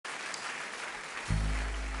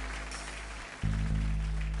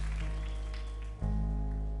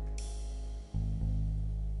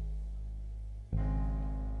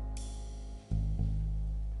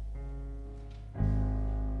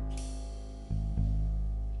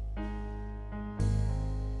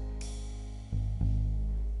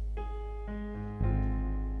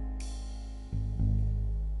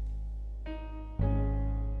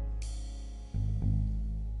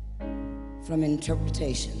From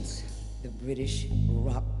Interpretations, the British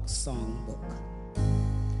rock songbook.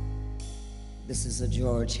 This is a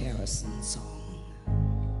George Harrison song.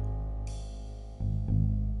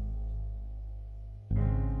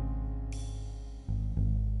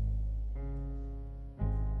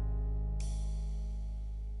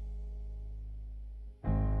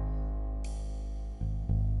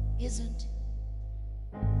 Isn't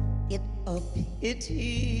it a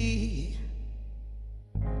pity?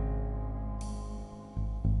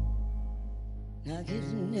 Now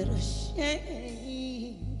isn't it a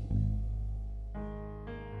shame?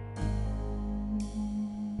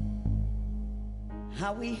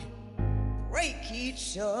 How we break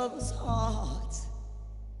each other's hearts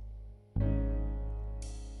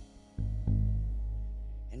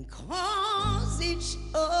and cause each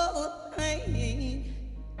other pain.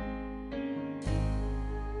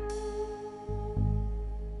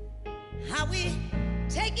 How we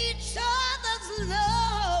take each other's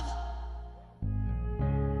love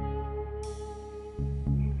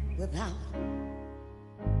without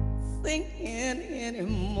thinking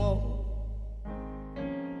anymore,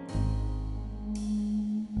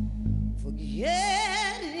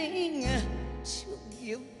 forgetting to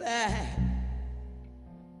give back.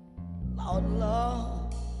 Lord,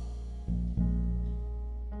 Lord,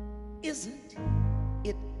 isn't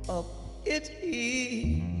it a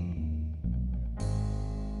pity?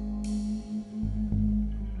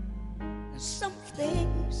 Some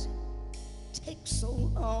things take so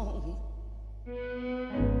long.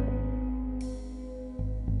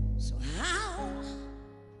 So how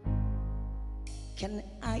can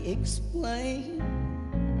I explain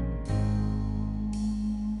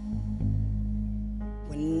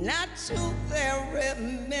when not too very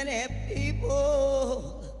many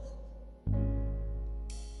people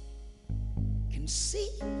can see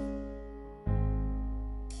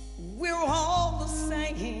we're all the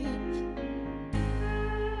same?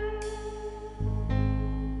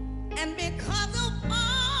 And because of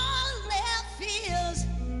all their fears,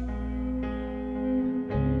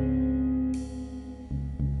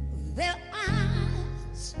 their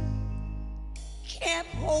eyes can't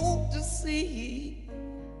hope to see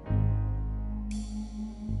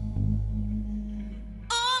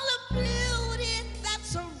all the beauty that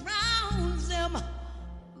surrounds them.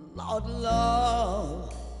 Lord,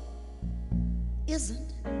 love,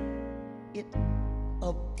 isn't it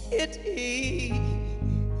a pity?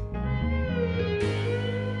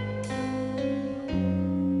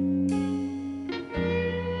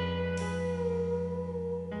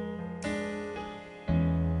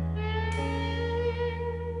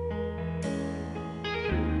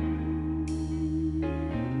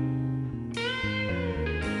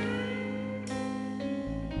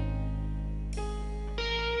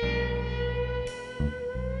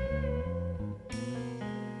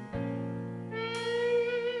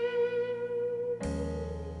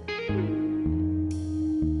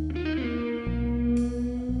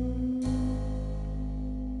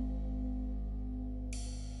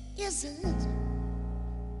 Isn't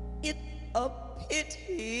it a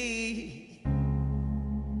pity?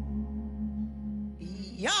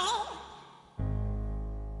 Y'all,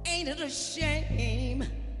 ain't it a shame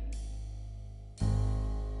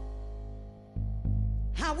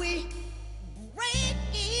how we break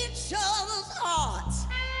each other's hearts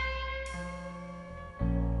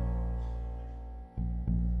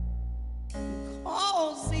and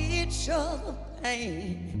cause each other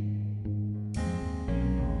pain?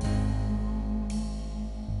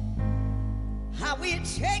 How we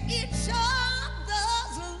take each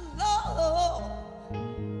other's love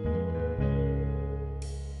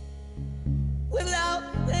without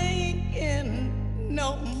thinking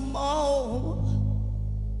no more,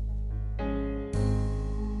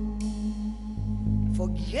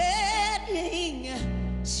 forgetting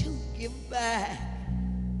to give back.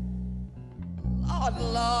 Lord,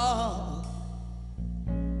 Lord,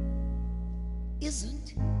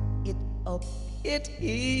 isn't it a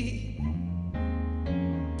pity?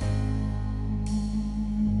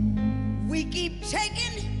 We keep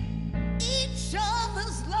taking each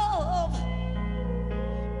other's love.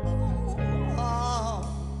 Oh,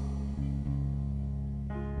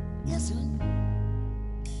 isn't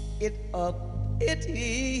it a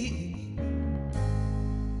pity?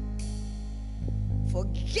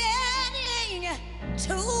 Forgetting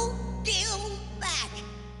to give back.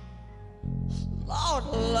 Lord,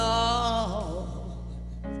 Lord,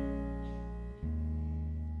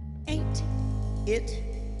 ain't it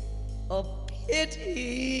a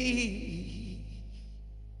pity?